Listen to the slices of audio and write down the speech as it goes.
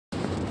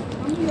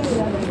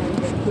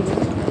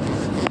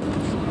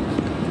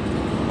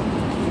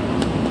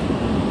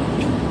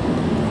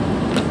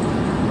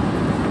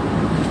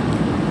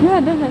Yeah,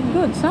 that's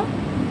good, huh?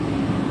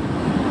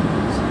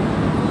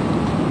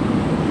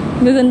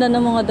 Gaganda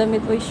ng mga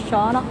damit. Uy,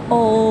 sana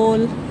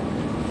all.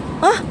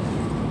 Ah!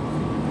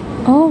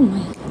 Oh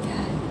my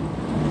God.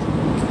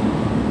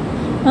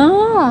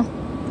 Ah!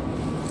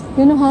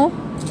 You know how?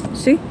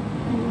 See?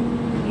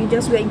 You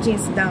just wear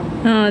jeans down.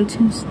 Ah,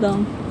 jeans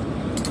down.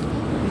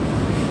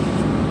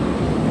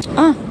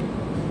 Ah!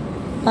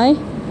 I?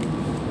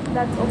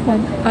 That's okay.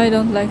 I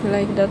don't like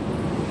that.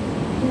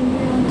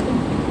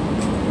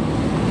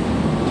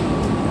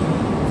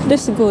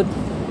 This is good.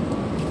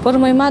 For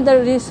my mother,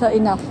 this is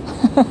enough.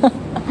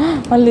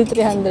 Only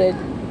 300.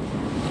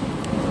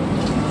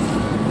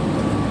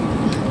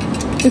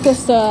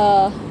 Because,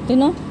 you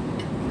know?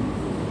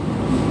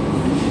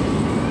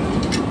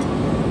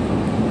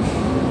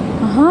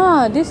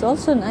 Aha, this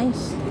also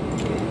nice.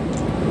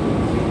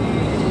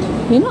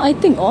 You know, I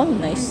think all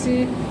nice.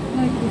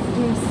 Like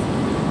this.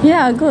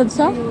 Yeah, good,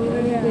 so?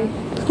 Yeah.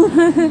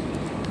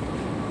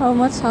 How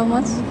much? 9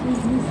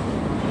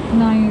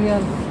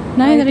 real.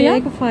 9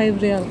 riyal? Like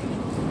 5 real.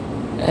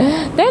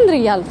 10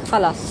 riyal,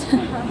 خلاص.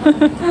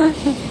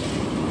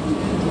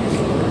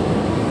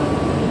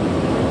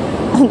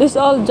 This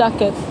all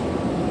jacket.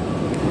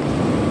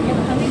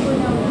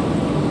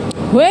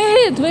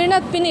 Wait, we're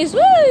not finished.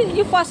 Wait,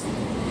 you fast.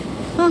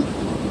 Huh?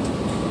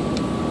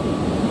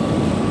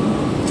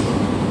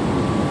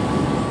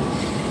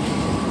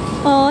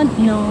 Oh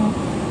no.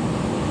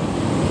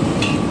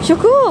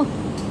 Shuku.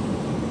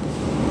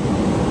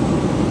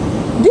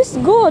 This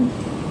good.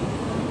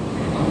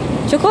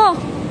 Shuku.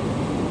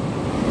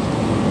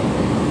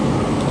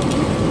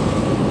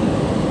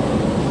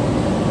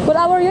 Put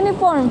our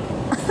uniform.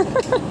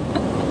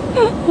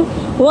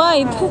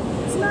 White.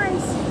 It's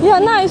nice. Yeah,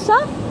 nice,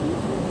 huh?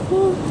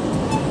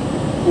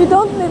 We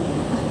don't need.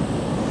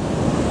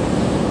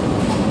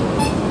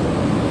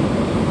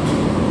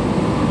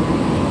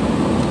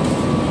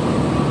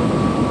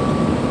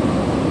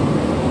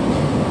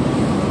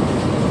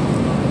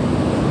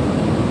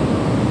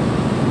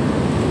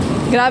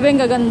 Grabe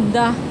ang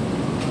gaganda.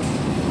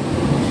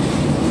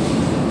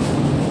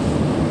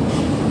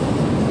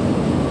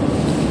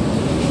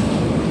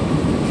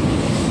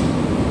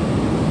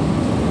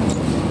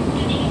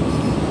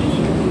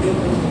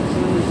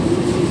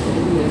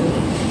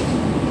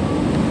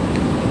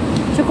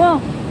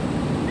 Choco,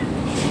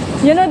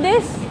 you know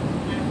this?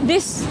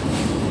 This